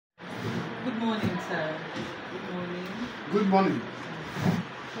Good morning, sir. Good morning. Good morning.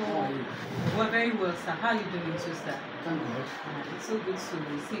 So, we're very well, sir. How are you doing too, sir? Thank God. It's so good to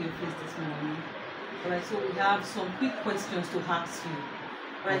see your face this morning. Alright, so we have some quick questions to ask you.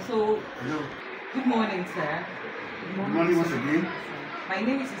 Alright, so Hello. good morning, sir. Good morning once again. My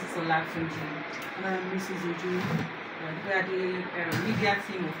name is Mrs. Olatunji. And I am Mrs. Oji. We are the media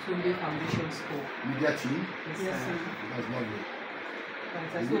team of Tombey Foundation School. Media team. Yes, Yes, sir. sir. That's lovely. Right,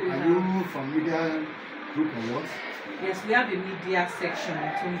 Are so we you, have, are you from media group or what? yes, we have a media section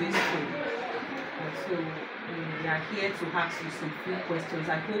at Tombey School. So we are here to ask you some few questions.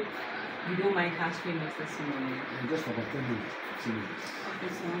 I hope you don't mind answering us this morning. Just for about 10 minutes, 15 minutes.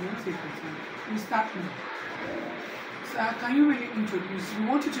 Okay, so I'm going to take your time. We start now. Sir, can you really introduce? We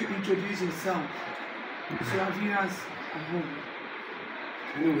want you to introduce yourself to our viewers at home.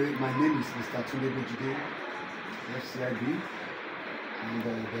 Anyway, my name is Mr. Tunde Bejide FCIB. And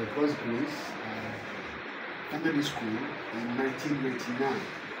the first grace ended the school in 1999.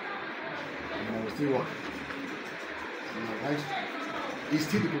 And I was still working. And my wife is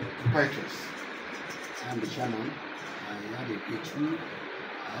still the proprietress. I'm the chairman. I had a P2,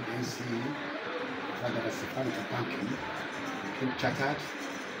 I had NCE, I had diversified into banking, became chartered,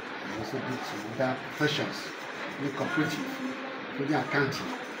 and also did some other professions, in cooperative, including accounting,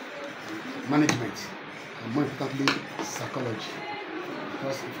 management, and more importantly, psychology.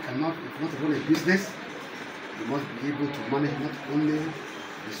 Because if you want to run a business, you must be able to manage not only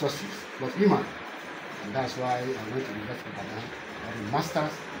resources, but human. And that's why I went to the University of Ibadan. I have a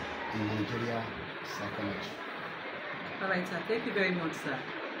master's in managerial psychology. Alright, sir. Thank you very much, sir.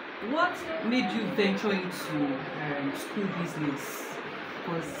 What made you venture into school business?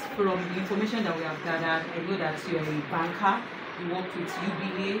 Because from the information that we have gathered, I know that you are a banker, you worked with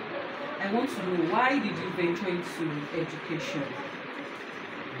UBA. I want to know, why did you venture into education?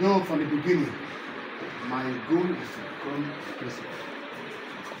 Though from the beginning, my goal is to become a principal.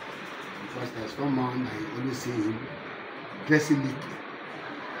 Because there's one man I always see him dressing neatly,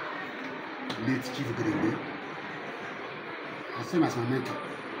 late Chief Grebe. I see him as my mentor.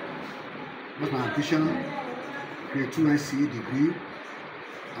 What's my ambition? Create 2 NCE degree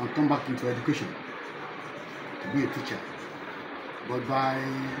and come back into education to be a teacher. But by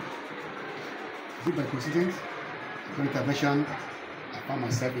coincidence, by intervention, I found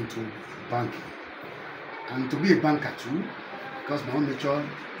myself into banking. And to be a banker too, because my own nature,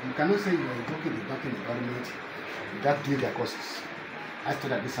 you cannot say you are working in the banking environment without doing their courses. I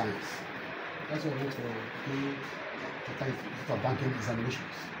studied science. That's why I went for banking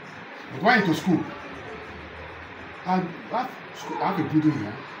examinations. But when I went to school, I have a building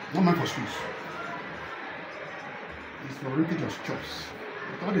here, not meant for schools. It's for religious choice.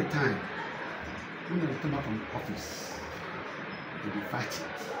 But all the time, when I come back from the office, they'll be fighting.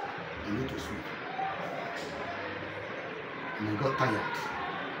 They need to sleep. And I got tired.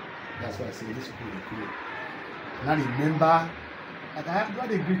 That's why I said this school will go. And I remember that I have got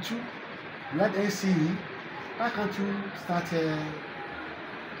a degree too. You had NCE. Why can't you start a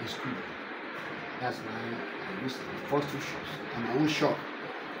school? That's why I used the first 2 shops and my own shop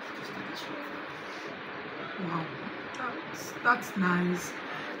to start a school. Wow, that's nice.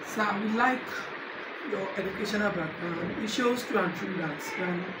 Sir, we like your educational background. It shows true and true that you're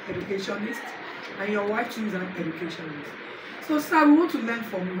an educationist and your wife too is an educationist. So, sir, we want to learn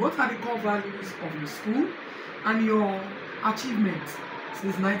from you. What are the core values of your school and your achievements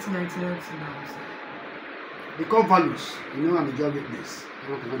since 1999 to now, sir? The core values, you know, I'm a job witness.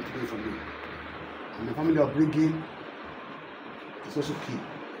 I want to learn today from you. And the family upbringing is also key.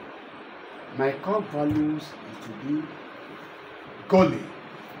 My core values is to be godly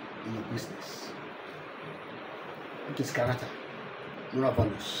in your business. It is character, moral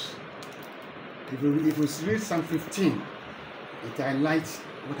values. If you read Psalm 15, it highlights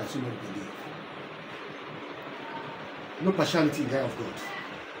what I should not believe. No partiality in the eye of God.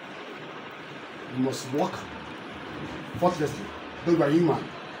 You must walk faultlessly. Though you are human,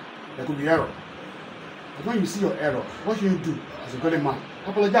 there could be error. But when you see your error, what should you do as a godly man?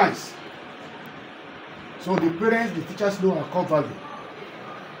 Apologize. So the parents, the teachers know our core value,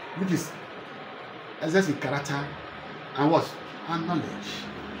 which is exercise in character and what? And knowledge.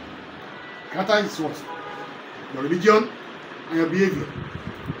 Character is what? Your religion and your behavior.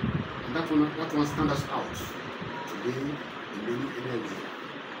 And that one stands us out today in any area.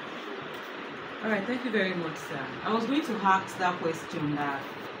 Alright, thank you very much, sir. I was going to ask that question that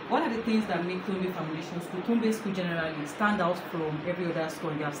what are the things that make Tombey Foundation School, Tombey School generally, stand out from every other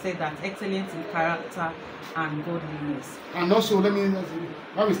school? You have said that excellence in character and godliness. And also,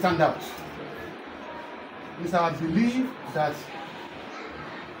 why we stand out is our belief that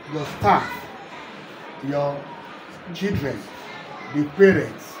your staff, your children, the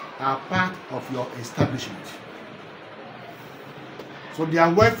parents are part of your establishment. So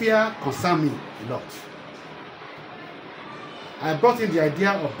their welfare concerns me a lot. I brought in the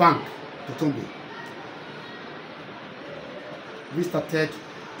idea of bank to Tombey. We started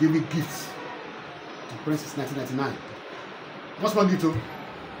giving gifts to parents since 1999. What's one little?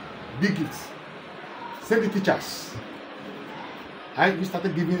 Big gifts. Send the teachers. We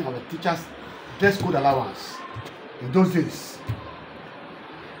started giving our teachers dress code allowance in those days.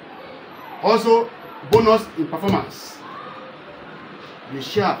 Also, bonus in performance. We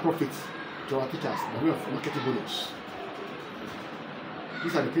share profits to our teachers by way of marketing bonus.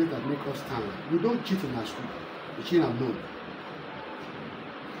 These are the things that make us stand. We don't cheat in our school. We cheat alone.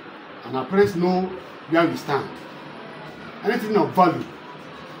 And our parents know where we stand. Anything of value,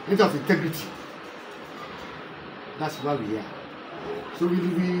 anything of integrity, that's why we are. So we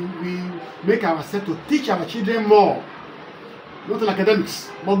make ourselves to teach our children more, not in academics,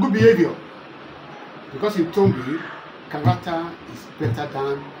 but good behavior. Because in Tombey, character is better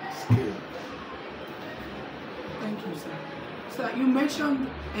than skill. Thank you, sir. Sir, you mentioned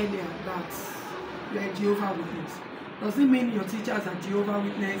earlier that you are a Jehovah's Witness. Does it mean your teachers are Jehovah's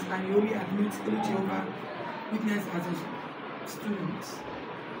Witness and you only admit Jehovah's Witness as a student?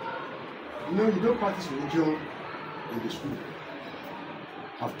 You know, you don't practice religion in the school.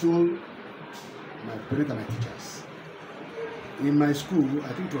 I've told my parents and my teachers. In my school,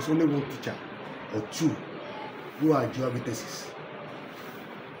 I think it was only one teacher or two who are Jehovah's Witnesses.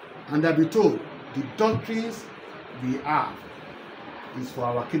 And I've been told the doctrines we have is for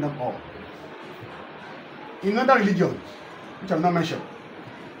our kingdom all. In other religions, which I've not mentioned,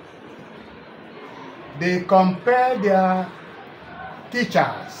 they compare their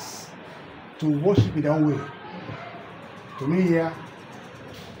teachers to worship in their own way. To me here,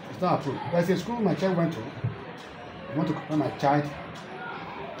 it's not approved. There's a school my child went to. I want to compare my child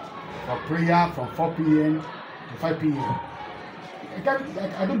for prayer from 4 p.m. to 5 p.m.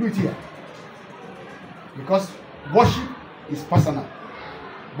 I don't do it here. Because worship is personal.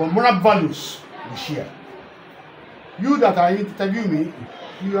 But moral values we share. You that are interviewing me,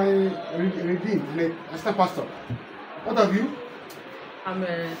 you are a redeemed and an assistant pastor. What of you? I'm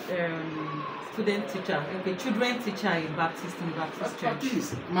a student teacher, a children teacher in Baptist Church.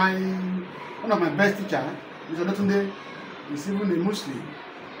 One of my best teachers is Olatunji, is even a Muslim,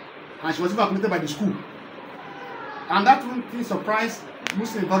 and she was even accommodated by the school. And that one thing surprised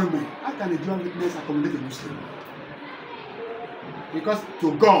Muslim environment. How can a Jehovah's Witness accommodate a Muslim? Because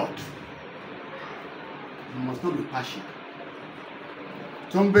to God, you must not be partial.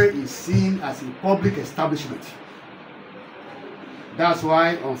 Tombey is seen as a public establishment. That's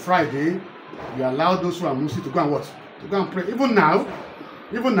why on Friday, we allow those who are Muslim to go and what? To go and pray. Even now,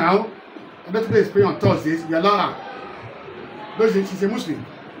 I bet today is praying on Thursdays, we allow her. Because she's a Muslim.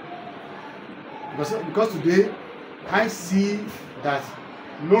 Because today, I see that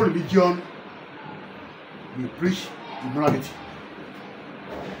no religion will preach immorality.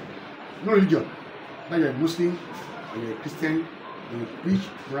 No religion. Whether you're a Muslim or you're a Christian, you preach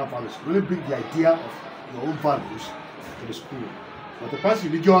moral values. You only bring the idea of your own values to the school. But to practice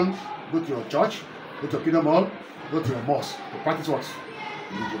religion, go to your church, go to your kingdom hall, go to your mosque to practice what?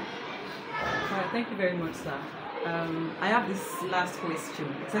 Religion. All right, thank you very much, sir. I have this last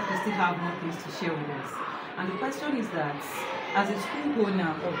question, except we still have more things to share with us. And the question is that, as a school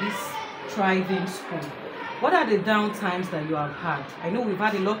owner of this thriving school, what are the down times that you have had? I know we've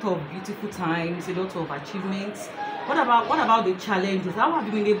had a lot of beautiful times, a lot of achievements. What about the challenges? How have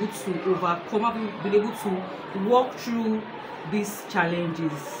you been able to overcome? Have you been able to walk through these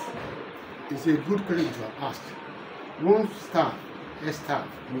challenges? It's a good question to have asked. One staff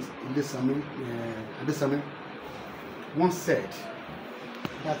in this summit, once said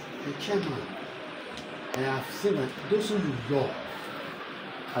that the chairman, I have seen that those who you love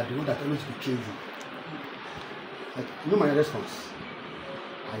are the ones that always betray you. But you know my response?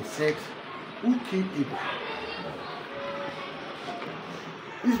 I said, who killed Abel?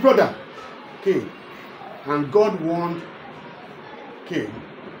 His brother, Cain. And God warned Cain.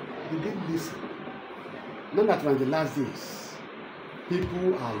 He didn't listen. Now that we're in the last days,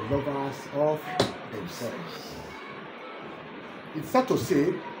 people are lovers of themselves. It's sad to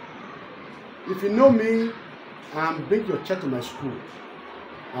say, if you know me and bring your child to my school,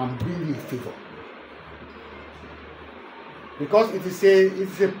 I'm doing you a favor. Because it is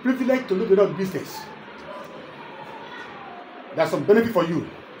a privilege to look at business. There's some benefit for you,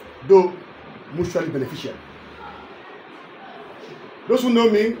 though mutually beneficial. Those who know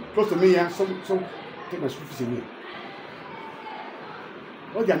me, close to me, some take my school fees away.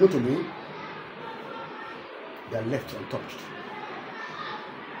 What they are not to me, they are left untouched.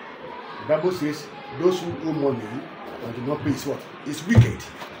 The Bible says, those who owe money and do not pay is what? Is wicked.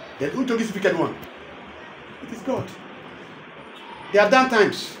 Then who told this wicked one? It is God. There are down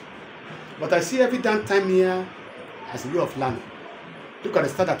times, but I see every down time here as a way of learning. Look at the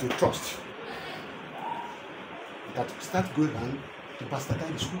start that you trust. That start going on to pastor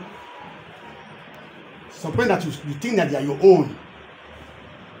in school. Some point that you think that they are your own.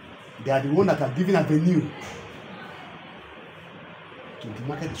 They are the one that are giving avenue to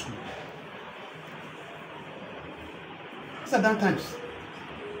demarket the school. These are down times.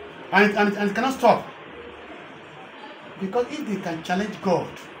 And it cannot stop. Because if they can challenge God,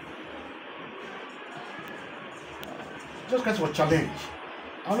 Jesus Christ was challenged.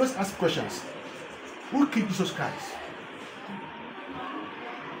 I always ask questions. Who killed Jesus Christ?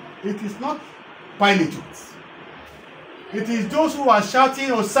 It is not Pilate. It is those who are shouting,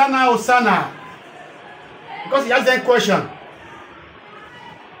 Hosanna, Hosanna. Because he asked them a question.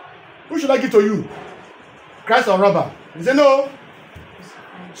 Who should I give to you? Christ or robber? He said, no.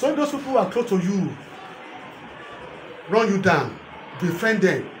 So those people who are close to you, run you down, befriend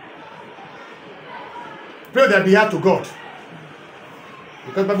them. Pray their behalf to God.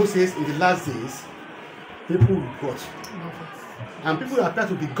 Because the Bible says in the last days, people will what? And people appear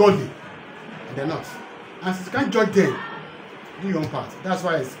to be godly, and they're not. And since you can't judge them, do your own part. That's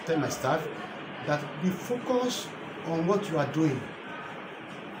why I tell my staff that be focused on what you are doing.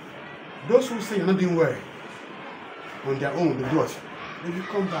 Those who say you're not doing well on their own, they do what? They will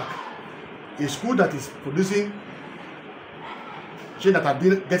come back. A school that is producing children that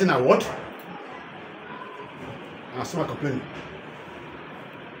are getting an award, and some are complaining.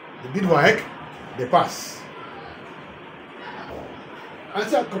 They did work, they pass. And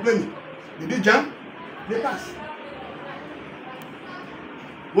some are complaining. They did jam, they pass.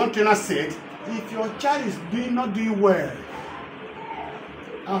 One trainer said, if your child is not doing well,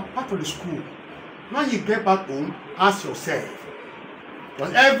 part of the school, when you get back home, ask yourself,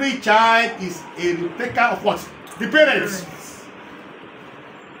 because every child is a replica of what? The parents.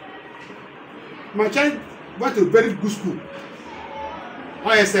 My child went to a very good school,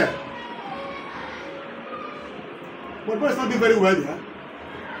 ISL. But boy is not doing very well here.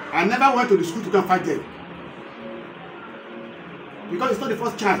 I never went to the school to come fight them. Because it's not the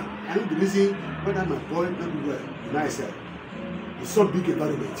first child. I don't be listening whether my boy not do well in ISL. It's so big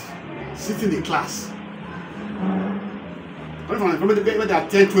environment. Sitting in class. Only from the environment when they are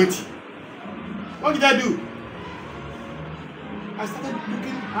 10, 20. What did I do? I started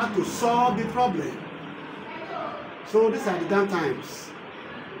looking how to solve the problem. So these are the damn times.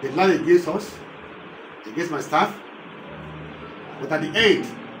 They lie against us, against my staff. But at the end,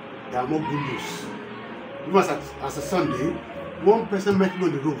 there are more good news. Even as a Sunday, one person met me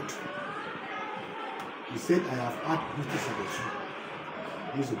on the road. He said, I have had British against you.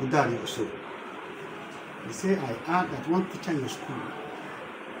 He's a good daddy or so. He said, I heard that one teacher in your school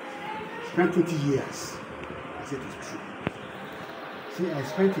spent 20 years. I said, it's true. See, I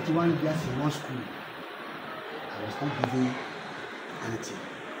spent 21 years in one school. I was not giving anything.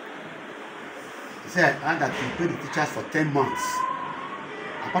 He said, I heard that you paid the teachers for 10 months.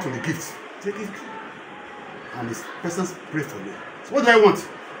 Apart from the gifts. Take it. And this person prayed for me. So what do I want?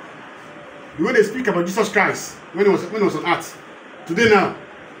 The way they speak about Jesus Christ when he was on earth. Today now,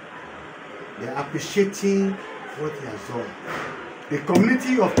 they are appreciating what he has done. The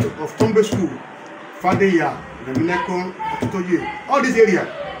community of Tombey School, Fadeya, Nemileko, Atutoye, all this area,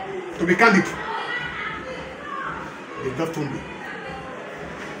 to be candid, they love Tombey.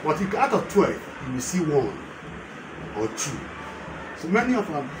 But if out of 12, you will see 1 or 2. So many of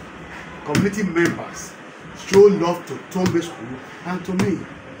our community members show love to Tombey School and to me.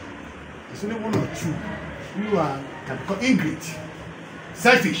 It's only 1 or 2 who can become ingrid,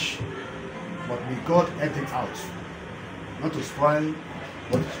 selfish, but may God help them out, not to spoil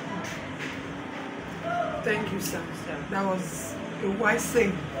what is good. Thank you, sir. That was a wise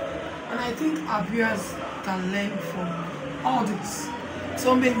saying. And I think our viewers can learn from all this.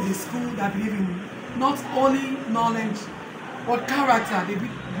 Tombey is a school that believes in not only knowledge, but character, they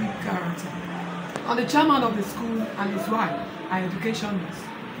big character. And the chairman of the school and his wife are educationists.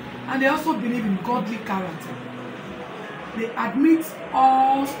 And they also believe in godly character. They admit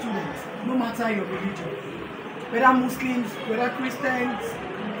all students, no matter your religion, whether Muslims, whether Christians.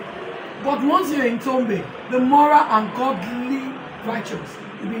 But once you're in Tombey, the moral and godly righteous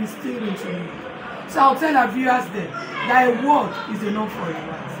will be instilled into you. So I'll tell our viewers there that a word is enough for your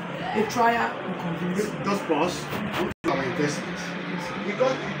life. A trial will convince you. Just pause. Our investments.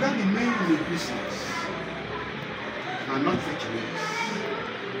 Because you can't remain in a business and not take risks.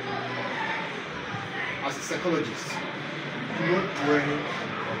 as a psychologist, do not dwell on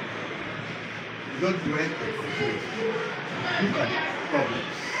the complaint. Look at the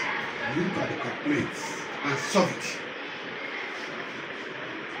problems, look at the complaints, and solve it.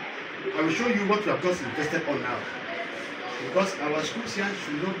 I will show you what we have just invested on now. Because our schools here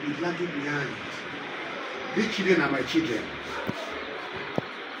should not be lagging behind. These children are my children.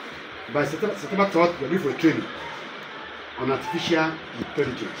 By September 3rd, we are going for a training on artificial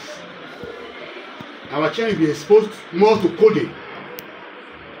intelligence. Our children will be exposed more to coding.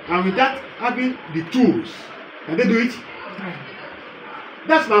 And with that, having the tools, can they do it?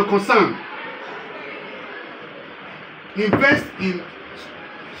 That's my concern. Invest in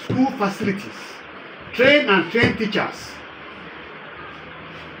school facilities, train and train teachers.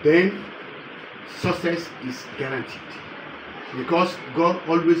 Then success is guaranteed. Because God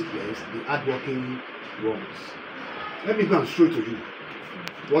always blesses the hardworking ones. Let me go and show it to you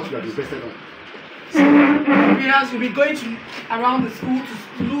what we have invested on. Parents will be going around the school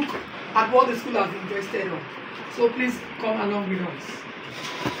to look at what the school has invested on. So please come along with us.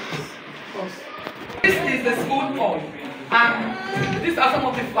 This is the school hall, and these are some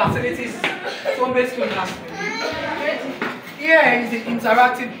of the facilities Tombey School has. Here is the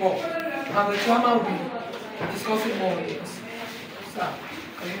interactive board, and the chairman will be discussing more with us. Sir,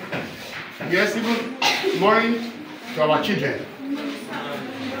 Yes, even morning to our children.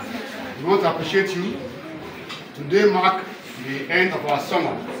 We want to appreciate you. Today marks the end of our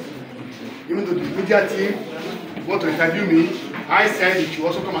summer. Even though the media team want to interview me, I said they should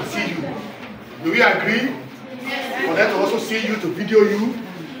also come and see you. Do we agree? Yes. For them to also see you, to video you,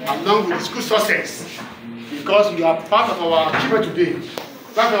 along with the school success. Because you are part of our achievement today.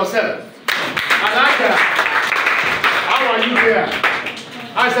 Clap for yourself. I like that. How are you here?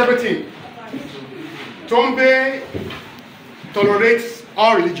 How's everything? Tombey tolerates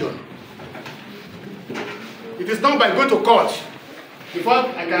all religion. It is done by going to court before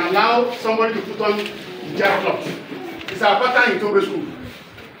I can allow somebody to put on hijab cloth. It's our pattern in Tombey school.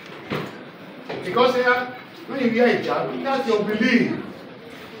 Because here, when you wear hijab, that's your belief. You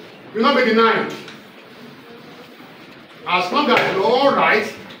will not be denied. As long as your own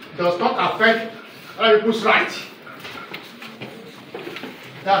right does not affect other people's right.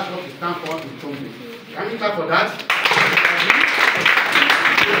 That's what we stand for in Tombey. Can you clap for that?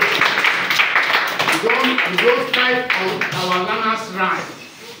 We don't strive on our learners' right.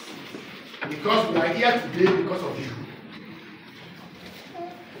 Because we are here today because of you.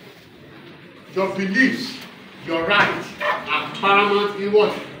 Your beliefs, your rights are paramount in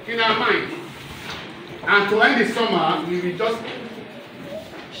what? In our mind. And to end the summer, we will just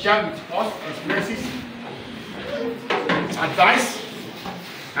share with us experiences, advice,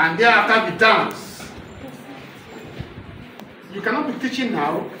 and thereafter we dance. You cannot be teaching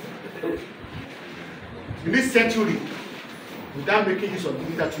now in this century without making use of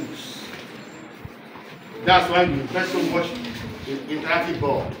digital tools. That's why we invest so much in interactive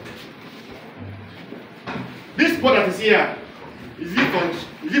board. This board that is here, is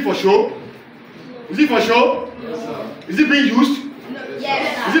it for show? Is it for show? Yes, sir. Is it being used?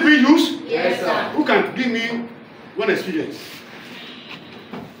 Yes, sir. Is it being used? Yes, sir. Who can give me one experience?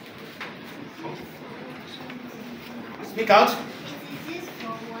 Speak out. This is for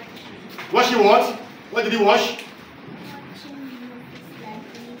watching. Washing what? What did you wash? Watching movies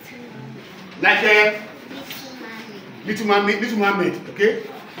Like like a Little Mermaid. little mermaid. Okay?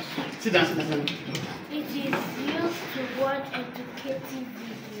 Sit down, sit down, sit down. It is used to watch educative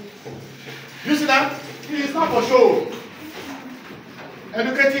videos. You see that? It is not for show.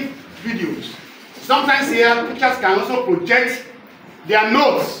 Educative videos. Sometimes here, teachers can also project their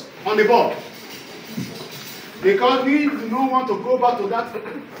notes on the board. Because we do not want to go back to that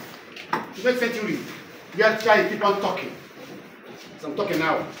 20th century. We are trying to keep on talking. So I'm talking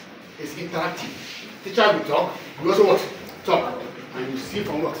now. It's interactive. Teacher will talk, you also what? Talk. And you see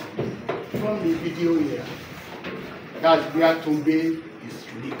from what? From the video here. That's where Tombey is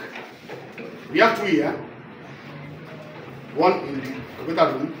unique. We have two here. One in the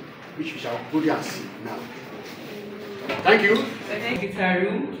computer room, which we shall go there and see now. Thank you. Computer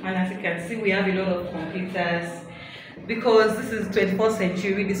room, and as you can see, we have a lot of computers. Because this is 21st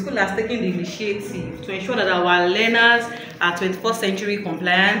century, the school has taken the initiative to ensure that our learners are 21st century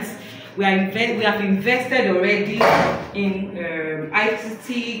compliant. We have invested already in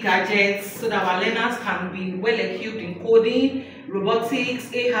ICT gadgets so that our learners can be well equipped in coding,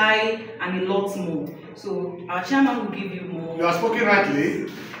 robotics, AI, and a lot more. So our chairman will give you more. You are speaking rightly,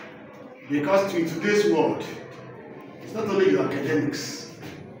 because in today's world, it's not only your academics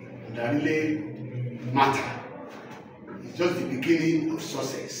that really matter. It's just the beginning of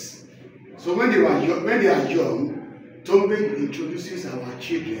success. So when they are young, Tombey introduces our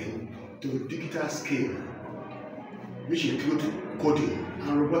children to digital skill, which include coding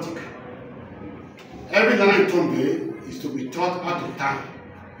and robotic. Every learner in Tombey is to be taught how to type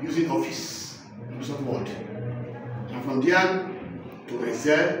using Office, Microsoft Word, and from there to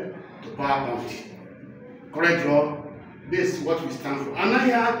Excel to PowerPoint. Correct draw, this is what we stand for. And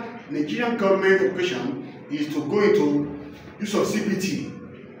now Nigerian government education is to go into use of CBT.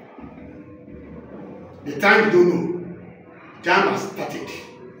 The time you don't know, JAM has started.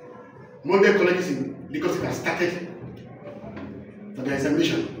 Modern colleges in Lagos have started for the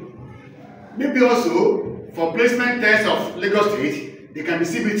examination. Maybe also for placement tests of Lagos State, they can be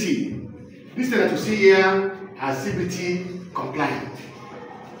CBT. This thing that you see here are CBT compliant.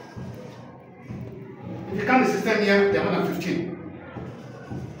 If you count the system here, there are more than 15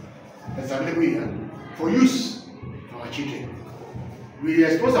 that's available here for use for our children. We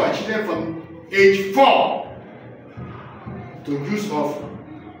expose our children from age 4 to use of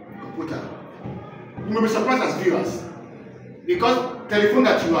computer. You may be surprised as viewers because telephone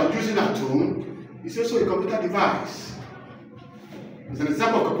that you are using at home is also a computer device. It's an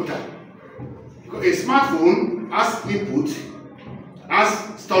example of computer. Because a smartphone has input,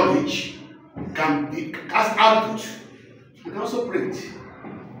 has storage, has output, and can also print.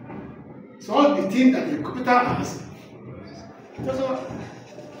 So all the things that the computer has, they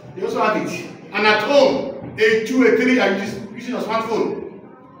also have it. And at home, a 2, a 3 are using a smartphone.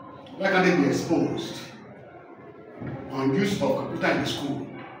 Why can't they be exposed on use of computer in the school?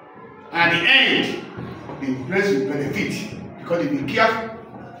 And at the end, the parents will benefit because they will care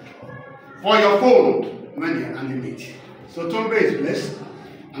for your phone when they are handling it. So Tombey is blessed,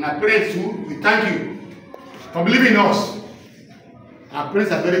 and our parents too, we thank you for believing in us. Our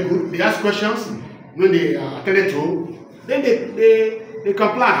parents are very good. They ask questions when they are attended to, then they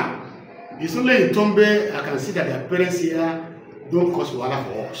comply. It's only in Tombey I can see that their parents here don't cause wahala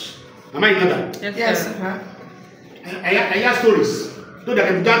for us. Am I in that? Yes, I hear stories, though there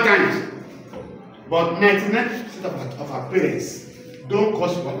can be dark times, but 99% of our parents don't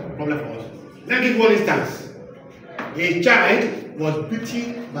cause problem for us. Let me give one instance. A child was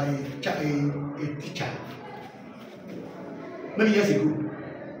beaten by a teacher many years ago,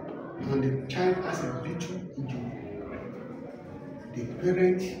 and the child has a little injury. The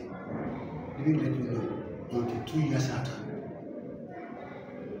parent didn't let me know until 2 years after.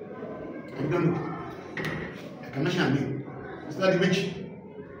 I don't know. I can mention her name. It's not the witch.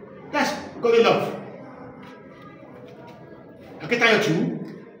 Yes, because they love. Akitayo too,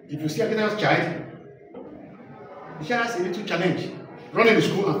 if you see Akitayo's child, the child has a little challenge. Run in the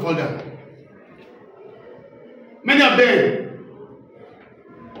school and fall down. Many of them,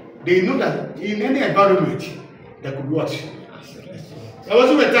 they know that in any environment, they could watch. There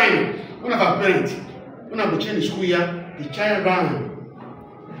was even a time, one of our parents, when I was in the school year, the child ran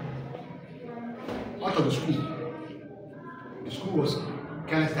out of the school. The school was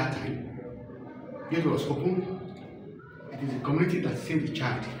careless that time. Gate was open. It is the community that saved the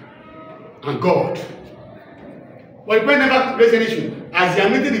child. And God. But the parent never raised an issue. As they are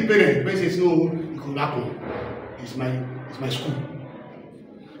meeting the parent, the parent says, no, it could happen. It's my school.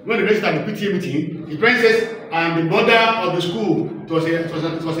 When the register at the PTA meeting, the parent says, I am the mother of the school. It was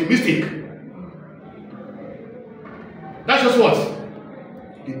a mistake. That's just what?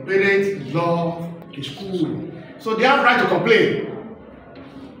 The parents love the school. So they have right to complain.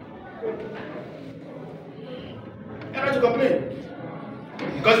 They have right to complain.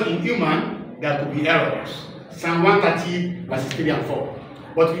 Because in human, there could be errors. Psalm 130, verses 3 and 4.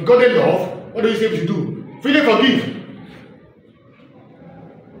 But with godly love, what do you say we should do? Freely forgive.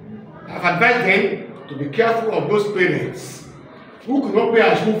 I've advised them to be careful of those parents who could not pay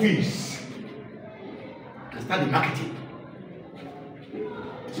our school fees and start the marketing.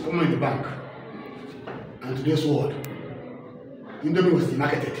 It's common in the bank. And today's world, Indomie was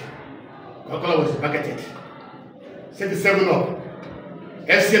demarketed, Coca-Cola was demarketed, 77 up,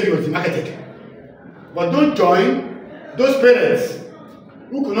 FCIB was demarketed. But don't join those parents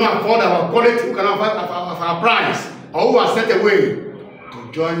who cannot afford our quality, who cannot afford our price, or who are set away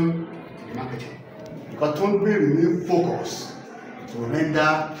to join the marketing. Because Tombey remain focused to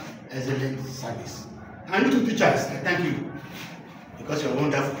render excellent service. And you two teachers, I thank you because you are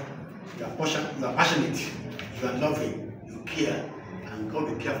wonderful. You are passionate, you are loving, you care, and God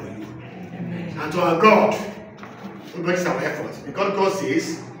will care for you. Amen. And to our God, who makes our efforts, because God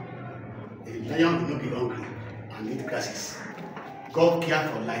says, a lion will not be hungry and eat grasses. God cares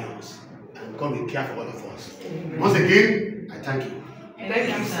for lions, and God will care for all of us. Amen. Once again, I thank you.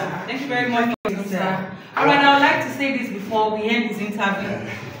 Thank you, sir. Thank you very much, sir. All right, I would like to say this before we end this interview.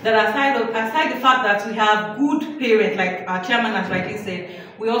 that aside the fact that we have good parents, like our chairman has rightly said,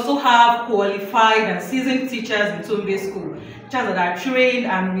 we also have qualified and seasoned teachers in Tombey School, teachers that are trained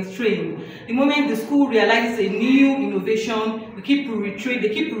and retrained. The moment the school realizes a new innovation, they keep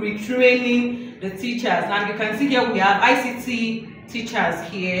retraining the teachers. And you can see here we have ICT teachers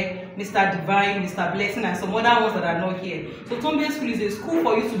here, Mr. Divine, Mr. Blessing, and some other ones that are not here. So Tombey School is a school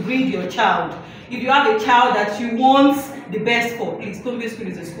for you to bring your child. If you have a child that you want the best for, please, Tombey School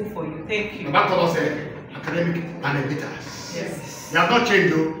is a school for you. Thank you. Back to us, academic innovators. Yes. You have not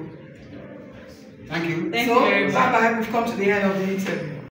changed though. Thank you. Thank you very much. Bye-bye, we've come to the end of the interview.